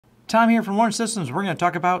Tom here from Launch Systems. We're going to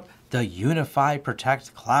talk about the UniFi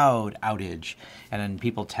Protect cloud outage. And then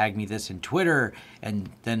people tagged me this in Twitter, and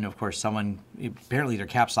then of course someone, apparently their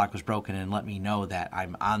caps lock was broken and let me know that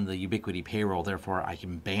I'm on the Ubiquiti payroll, therefore I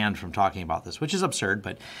can be banned from talking about this, which is absurd,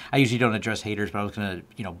 but I usually don't address haters, but I was going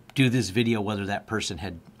to, do this video whether that person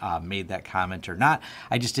had made that comment or not.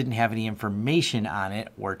 I just didn't have any information on it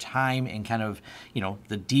or time, and kind of,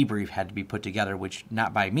 the debrief had to be put together, which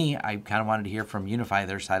not by me. I kind of wanted to hear from UniFi,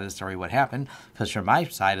 their side of the story, what happened, because from my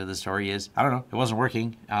side of the story is, I don't know, it wasn't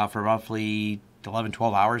working for roughly 11,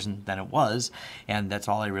 12 hours, and then it was, and that's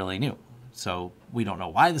all I really knew. So we don't know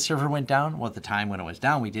why the server went down. Well, at the time when it was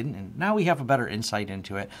down, we didn't, and now we have a better insight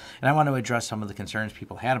into it. And I want to address some of the concerns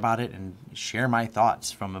people had about it and share my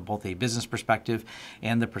thoughts from both a business perspective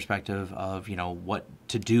and the perspective of, what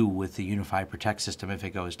to do with the UniFi Protect system if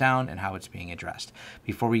it goes down and how it's being addressed.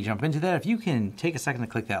 Before we jump into that, if you can take a second to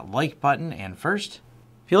click that like button, and first,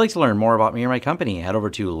 if you'd like to learn more about me or my company, head over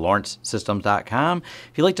to lawrencesystems.com.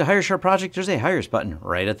 If you'd like to hire Share Project, there's a Hires button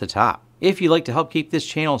right at the top. If you'd like to help keep this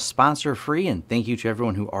channel sponsor-free, and thank you to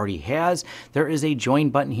everyone who already has, there is a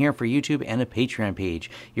Join button here for YouTube and a Patreon page.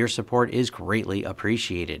 Your support is greatly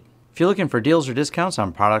appreciated. If you're looking for deals or discounts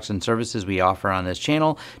on products and services we offer on this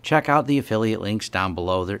channel, check out the affiliate links down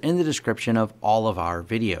below. They're in the description of all of our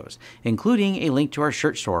videos, including a link to our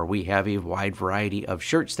shirt store. We have a wide variety of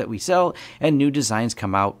shirts that we sell, and new designs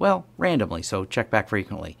come out, well, randomly, so check back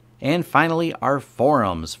frequently. And finally, our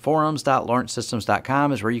forums.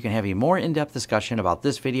 Forums.lawrencesystems.com is where you can have a more in-depth discussion about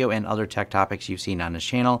this video and other tech topics you've seen on this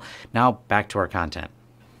channel. Now, back to our content.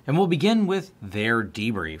 And we'll begin with their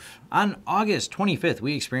debrief. On August 25th,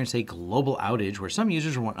 we experienced a global outage where some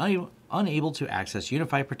users were unable to access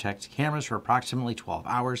UniFi Protect cameras for approximately 12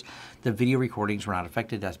 hours. The video recordings were not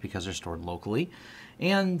affected. That's because they're stored locally.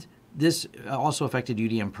 And this also affected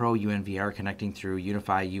UDM Pro, UNVR connecting through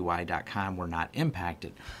UniFiUI.com were not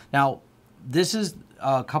impacted. Now, this is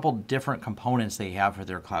a couple different components they have for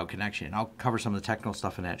their cloud connection. I'll cover some of the technical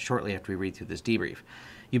stuff in that shortly after we read through this debrief.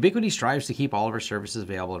 Ubiquiti strives to keep all of our services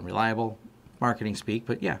available and reliable. Marketing speak,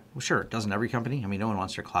 but yeah, well, sure, doesn't every company? I mean, no one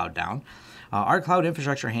wants their cloud down. Our cloud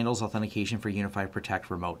infrastructure handles authentication for UniFi Protect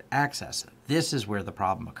remote access. This is where the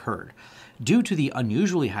problem occurred. Due to the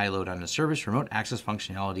unusually high load on the service, remote access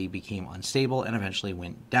functionality became unstable and eventually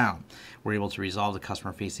went down. We're able to resolve the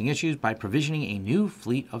customer-facing issues by provisioning a new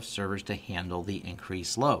fleet of servers to handle the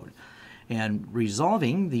increased load. And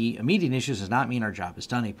resolving the immediate issues does not mean our job is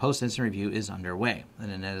done. A post-incident review is underway.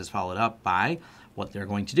 And then that is followed up by what they're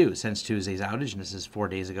going to do. Since Tuesday's outage, and this is 4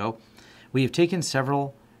 days ago, we have taken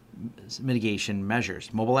several mitigation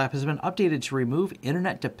measures. Mobile app has been updated to remove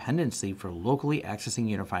internet dependency for locally accessing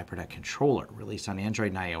UniFi Protect controller, released on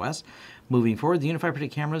Android and iOS. Moving forward, the UniFi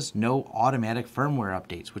Protect cameras, no automatic firmware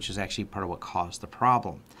updates, which is actually part of what caused the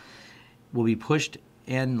problem, will be pushed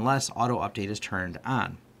unless auto update is turned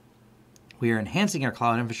on. We are enhancing our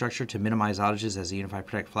cloud infrastructure to minimize outages as the UniFi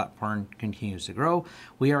Protect platform continues to grow.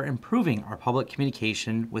 We are improving our public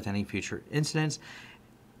communication with any future incidents.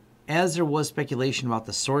 As there was speculation about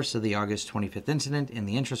the source of the August 25th incident, in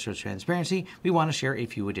the interest of transparency, we want to share a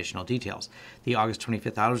few additional details. The August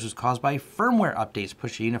 25th outage was caused by firmware updates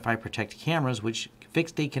pushed to UniFi Protect cameras, which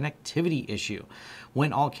fixed a connectivity issue.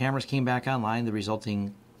 When all cameras came back online, the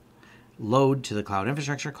resulting load to the cloud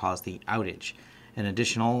infrastructure caused the outage. An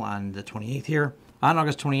additional on the 28th here. On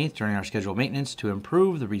August 28th, during our scheduled maintenance, to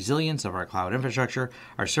improve the resilience of our cloud infrastructure,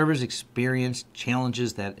 our servers experienced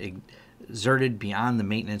challenges that exerted beyond the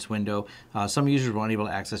maintenance window. Some users were unable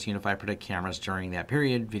to access UniFi Protect cameras during that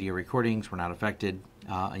period. Video recordings were not affected.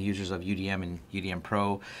 Users of UDM and UDM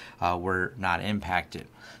Pro were not impacted.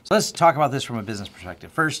 So let's talk about this from a business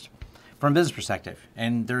perspective. First, from a business perspective,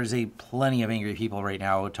 and there's plenty of angry people right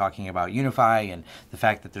now talking about UniFi and the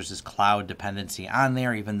fact that there's this cloud dependency on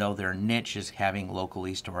there, even though their niche is having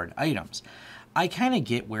locally stored items. I kind of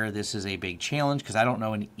get where this is a big challenge because I don't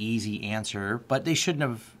know an easy answer, but they shouldn't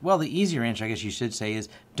have, well, the easier answer I guess you should say is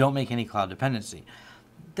don't make any cloud dependency.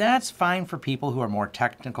 That's fine for people who are more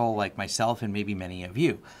technical like myself and maybe many of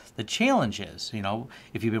you. The challenge is,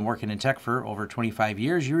 if you've been working in tech for over 25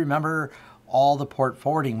 years, you remember all the port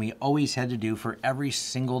forwarding we always had to do for every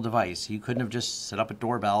single device. You couldn't have just set up a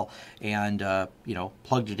doorbell and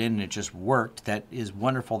plugged it in and it just worked. That is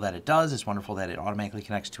wonderful that it does. It's wonderful that it automatically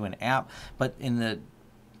connects to an app. But in the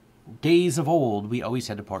days of old, we always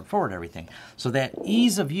had to port forward everything. So that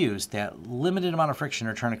ease of use, that limited amount of friction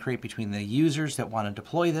are trying to create between the users that want to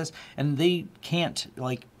deploy this, and they can't,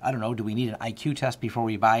 like, I don't know, do we need an IQ test before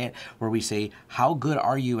we buy it, where we say, how good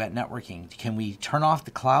are you at networking? Can we turn off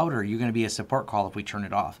the cloud, or are you going to be a support call if we turn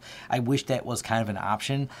it off? I wish that was kind of an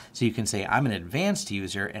option, so you can say, I'm an advanced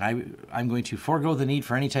user, and I'm going to forego the need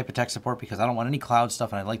for any type of tech support because I don't want any cloud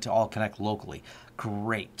stuff, and I'd like to all connect locally.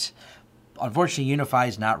 Great. Unfortunately, UniFi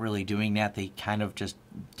is not really doing that. They kind of just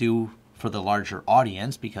do for the larger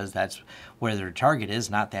audience because that's where their target is,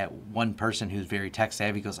 not that one person who's very tech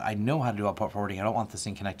savvy goes, I know how to do output forwarding. I don't want this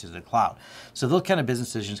thing connected to the cloud. So those kind of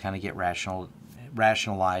business decisions kind of get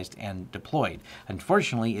rationalized and deployed.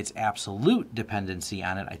 Unfortunately, its absolute dependency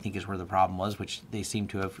on it, I think, is where the problem was, which they seem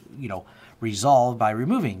to have, resolved by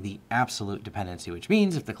removing the absolute dependency, which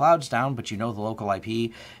means if the cloud's down, but you know the local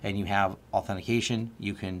IP and you have authentication,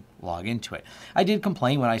 you can log into it. I did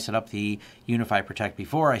complain when I set up the UniFi Protect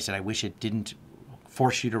before. I said I wish it didn't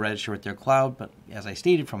force you to register with their cloud, but as I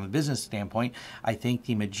stated, from a business standpoint, I think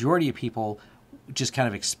the majority of people just kind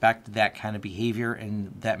of expect that kind of behavior,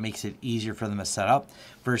 and that makes it easier for them to set up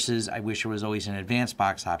versus I wish there was always an advanced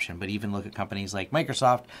box option. But even look at companies like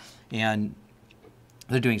Microsoft, and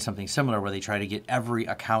they're doing something similar where they try to get every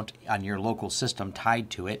account on your local system tied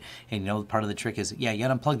to it. And part of the trick is, yeah, you got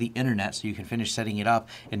to unplug the internet so you can finish setting it up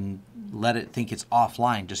and let it think it's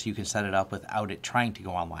offline just so you can set it up without it trying to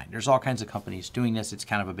go online. There's all kinds of companies doing this. It's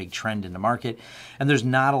kind of a big trend in the market. And there's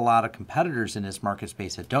not a lot of competitors in this market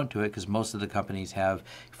space that don't do it because most of the companies have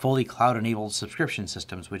fully cloud-enabled subscription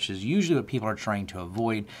systems, which is usually what people are trying to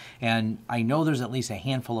avoid. And I know there's at least a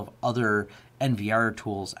handful of other NVR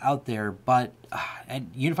tools out there, but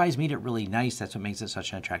and UniFi's made it really nice. That's what makes it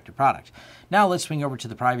such an attractive product. Now let's swing over to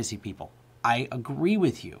the privacy people. I agree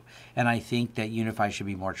with you, and I think that UniFi should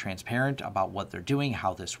be more transparent about what they're doing,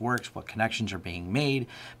 how this works, what connections are being made,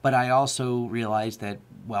 but I also realize that,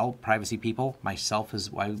 well, privacy people, myself as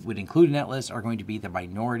I would include in that list, are going to be the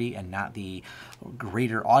minority and not the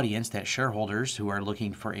greater audience that shareholders who are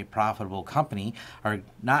looking for a profitable company are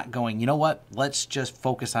not going, you know what, let's just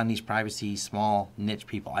focus on these privacy small niche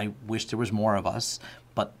people. I wish there was more of us,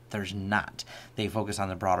 but there's not. They focus on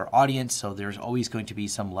the broader audience, so there's always going to be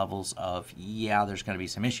some levels of, yeah, there's going to be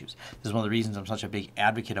some issues. This is one of the reasons I'm such a big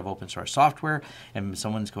advocate of open source software, and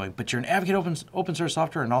someone's going, but you're an advocate of open source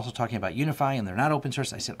software and also talking about UniFi and they're not open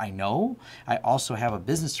source. I said, I know. I also have a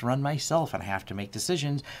business to run myself and I have to make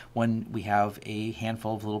decisions when we have a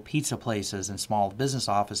handful of little pizza places and small business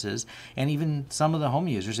offices and even some of the home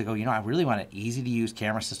users that go, I really want an easy to use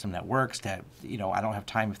camera system that works, that, I don't have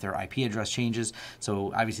time if their IP address changes.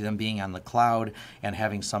 So obviously them being on the cloud and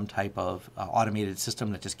having some type of automated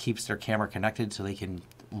system that just keeps their camera connected so they can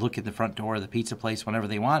look at the front door of the pizza place whenever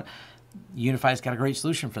they want. UniFi's got a great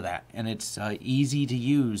solution for that, and it's easy to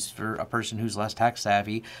use for a person who's less tech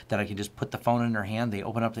savvy, that I can just put the phone in their hand, they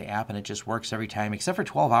open up the app, and it just works every time, except for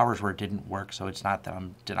 12 hours where it didn't work, so it's not that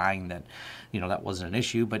I'm denying that, that wasn't an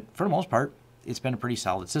issue, but for the most part, it's been a pretty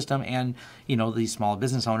solid system, and these small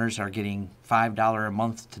business owners are getting $5 a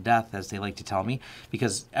month to death, as they like to tell me,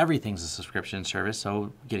 because everything's a subscription service.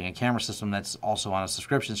 So getting a camera system that's also on a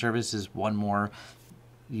subscription service is one more,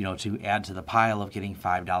 to add to the pile of getting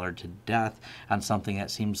 $5 to death on something that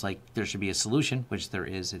seems like there should be a solution, which there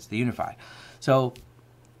is. It's the UniFi. So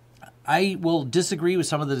I will disagree with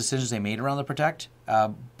some of the decisions they made around the Protect,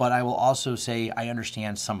 but I will also say I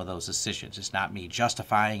understand some of those decisions. It's not me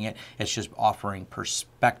justifying it. It's just offering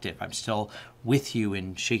perspective. I'm still with you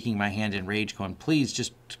in shaking my hand in rage going, please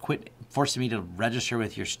just quit forcing me to register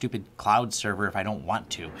with your stupid cloud server if I don't want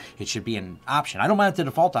to. It should be an option. I don't mind if the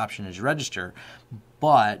default option is register,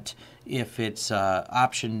 but if it's an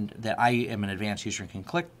option that I am an advanced user and can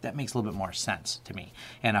click, that makes a little bit more sense to me.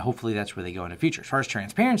 And hopefully that's where they go in the future. As far as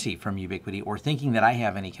transparency from Ubiquiti or thinking that I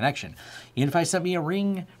have any connection, UniFi sent me a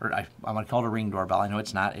Ring, or I'm going to call it a Ring doorbell. I know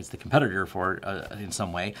it's not. It's the competitor for it in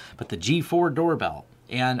some way, but the G4 doorbell.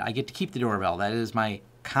 And I get to keep the doorbell. That is my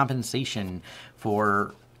compensation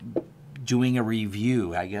for doing a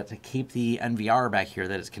review. I get to keep the NVR back here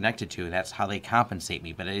that it's connected to. That's how they compensate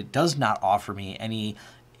me. But it does not offer me any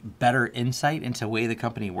better insight into the way the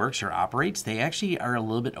company works or operates. They actually are a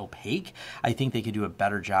little bit opaque. I think they could do a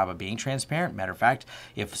better job of being transparent. Matter of fact,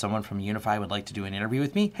 if someone from UniFi would like to do an interview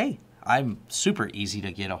with me, hey, I'm super easy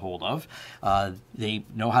to get a hold of. They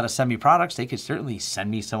know how to send me products. They could certainly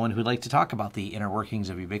send me someone who'd like to talk about the inner workings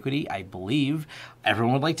of Ubiquiti. I believe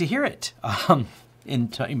everyone would like to hear it.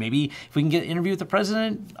 maybe if we can get an interview with the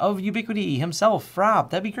president of Ubiquiti himself,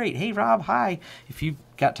 Rob, that'd be great. Hey, Rob, hi, if you've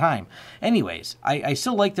got time. Anyways, I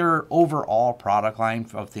still like their overall product line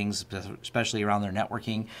of things, especially around their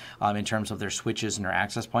networking. In terms of their switches and their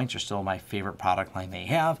access points, are still my favorite product line they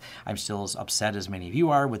have. I'm still as upset as many of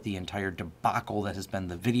you are with the entire debacle that has been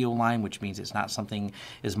the video line, which means it's not something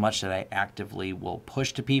as much that I actively will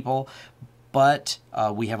push to people. But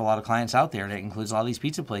we have a lot of clients out there that includes a lot of these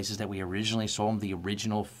pizza places that we originally sold them the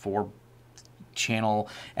original 4-channel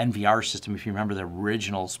NVR system. If you remember the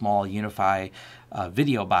original small UniFi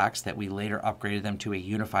video box that we later upgraded them to a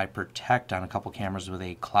UniFi Protect on a couple cameras with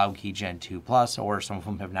a Cloud Key Gen 2 Plus, or some of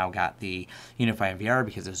them have now got the UniFi NVR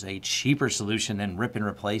because it's a cheaper solution than rip and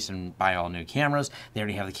replace and buy all new cameras. They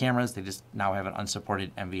already have the cameras, they just now have an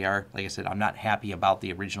unsupported NVR. Like I said, I'm not happy about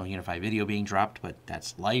the original UniFi video being dropped, but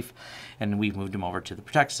that's life, and we've moved them over to the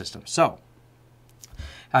Protect system. So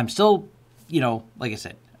I'm still, like I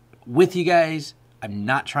said, with you guys. I'm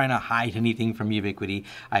not trying to hide anything from Ubiquiti.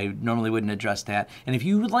 I normally wouldn't address that. And if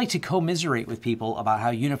you would like to commiserate with people about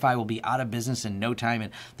how UniFi will be out of business in no time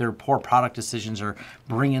and their poor product decisions are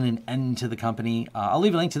bringing an end to the company, I'll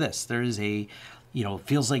leave a link to this. There is a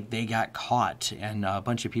feels like they got caught, and a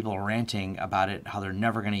bunch of people are ranting about it, how they're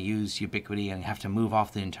never going to use Ubiquiti and have to move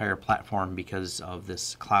off the entire platform because of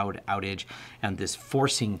this cloud outage and this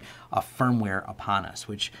forcing of firmware upon us,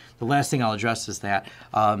 which the last thing I'll address is that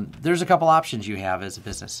there's a couple options you have as a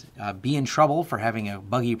business. Be in trouble for having a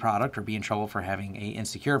buggy product, or be in trouble for having an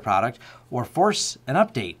insecure product, or force an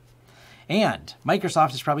update. And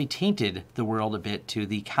Microsoft has probably tainted the world a bit to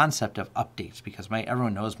the concept of updates, because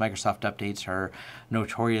everyone knows Microsoft updates are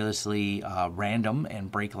notoriously random and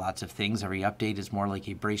break lots of things. Every update is more like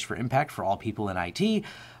a brace for impact for all people in IT.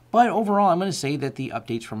 But overall, I'm going to say that the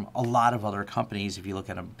updates from a lot of other companies, if you look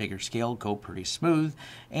at a bigger scale, go pretty smooth.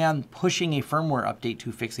 And pushing a firmware update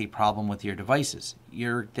to fix a problem with your devices,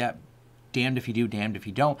 you're that damned if you do, damned if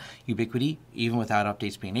you don't. Ubiquiti, even without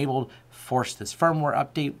updates being enabled, forced this firmware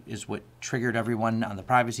update, is what triggered everyone on the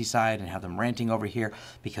privacy side and have them ranting over here,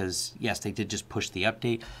 because yes, they did just push the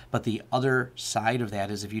update. But the other side of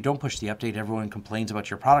that is, if you don't push the update, everyone complains about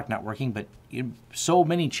your product not working. But so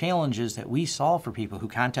many challenges that we solve for people who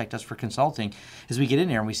contact us for consulting is we get in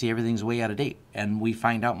there and we see everything's way out of date, and we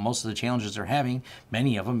find out most of the challenges they're having,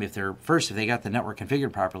 many of them, if they got the network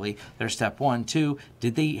configured properly, they're step 1. 2,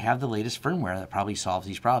 did they have the latest firmware that probably solves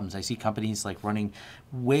these problems? I see companies like running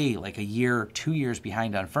way like a year, 2 years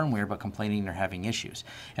behind on firmware, but complaining they're having issues.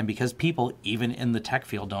 And because people, even in the tech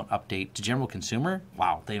field, don't update to general consumer,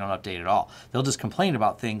 wow, they don't update at all. They'll just complain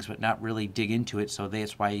about things, but not really dig into it. So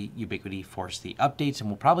that's why Ubiquiti forced the updates, and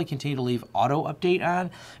will probably continue to leave auto update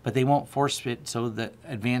on, but they won't force it so that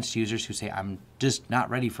advanced users who say, I'm just not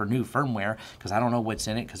ready for new firmware because I don't know what's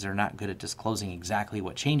in it, because they're not good at disclosing exactly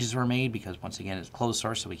what changes were made, because once again, it's closed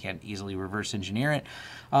source, so we can't easily reverse engineer it.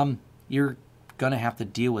 You're going to have to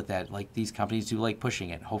deal with that, like these companies do, like pushing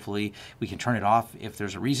it. Hopefully we can turn it off if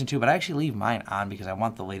there's a reason to, but I actually leave mine on because I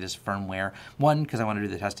want the latest firmware. 1, because I want to do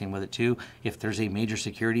the testing with it. 2, if there's a major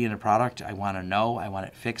security in a product, I want to know, I want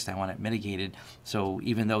it fixed, I want it mitigated. So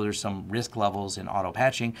even though there's some risk levels in auto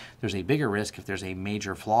patching, there's a bigger risk if there's a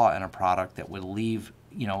major flaw in a product that would leave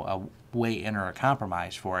a way in or a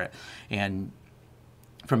compromise for it. And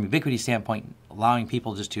from Ubiquiti's standpoint, allowing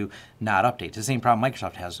people just to not update. It's the same problem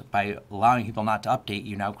Microsoft has. By allowing people not to update,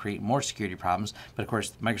 you now create more security problems. But of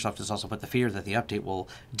course, Microsoft has also put the fear that the update will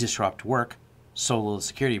disrupt work, solo the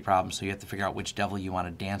security problem. So you have to figure out which devil you want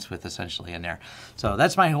to dance with, essentially, in there. So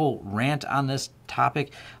that's my whole rant on this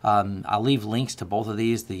topic. I'll leave links to both of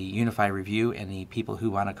these, the UniFi review and the people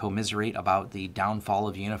who want to commiserate about the downfall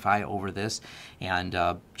of UniFi over this, and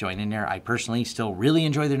join in there. I personally still really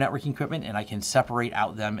enjoy their networking equipment, and I can separate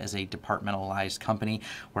out them as a departmentalized company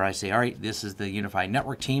where I say, all right, this is the UniFi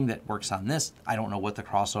network team that works on this. I don't know what the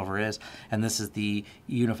crossover is. And this is the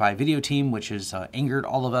UniFi video team, which has angered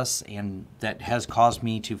all of us, and that has caused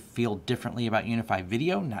me to feel differently about UniFi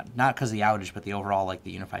video, not because of the outage, but the overall, like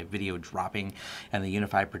the UniFi video dropping and the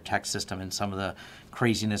UniFi Protect system and some of the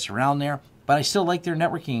craziness around there. But I still like their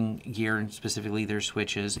networking gear, and specifically their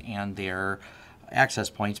switches and their access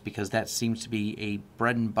points, because that seems to be a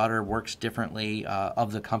bread and butter, works differently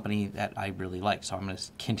of the company that I really like. So I'm going to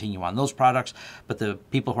continue on those products. But the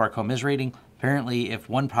people who are commiserating, apparently if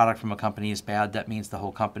one product from a company is bad, that means the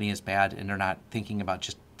whole company is bad, and they're not thinking about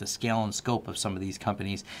just the scale and scope of some of these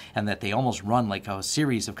companies, and that they almost run like a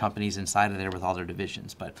series of companies inside of there with all their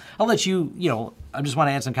divisions. But I'll let you, I just want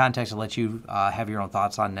to add some context and let you have your own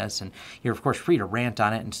thoughts on this, and you're of course free to rant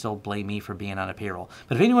on it and still blame me for being on a payroll.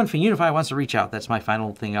 But if anyone from UniFi wants to reach out, that's my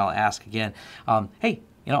final thing I'll ask again. Hey,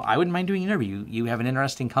 you know, I wouldn't mind doing an interview. You have an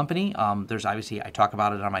interesting company. There's obviously, I talk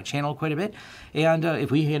about it on my channel quite a bit. And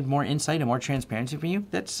if we had more insight and more transparency from you,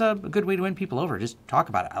 that's a good way to win people over. Just talk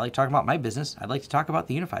about it. I like talking about my business. I'd like to talk about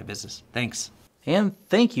the UniFi business. Thanks. And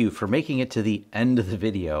thank you for making it to the end of the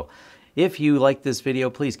video. If you like this video,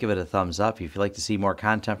 please give it a thumbs up. If you'd like to see more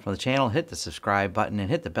content from the channel, hit the subscribe button and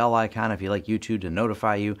hit the bell icon if you'd like YouTube to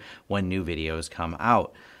notify you when new videos come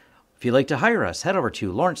out. If you'd like to hire us, head over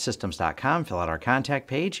to lawrencesystems.com, fill out our contact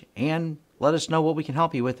page, and let us know what we can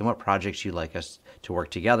help you with and what projects you'd like us to work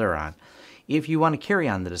together on. If you want to carry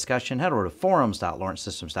on the discussion, head over to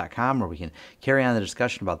forums.lawrencesystems.com, where we can carry on the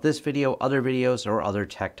discussion about this video, other videos, or other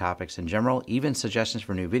tech topics in general. Even suggestions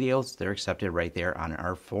for new videos, they're accepted right there on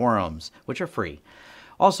our forums, which are free.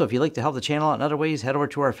 Also, if you'd like to help the channel out in other ways, head over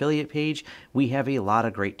to our affiliate page. We have a lot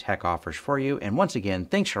of great tech offers for you. And once again,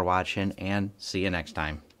 thanks for watching, and see you next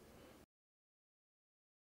time.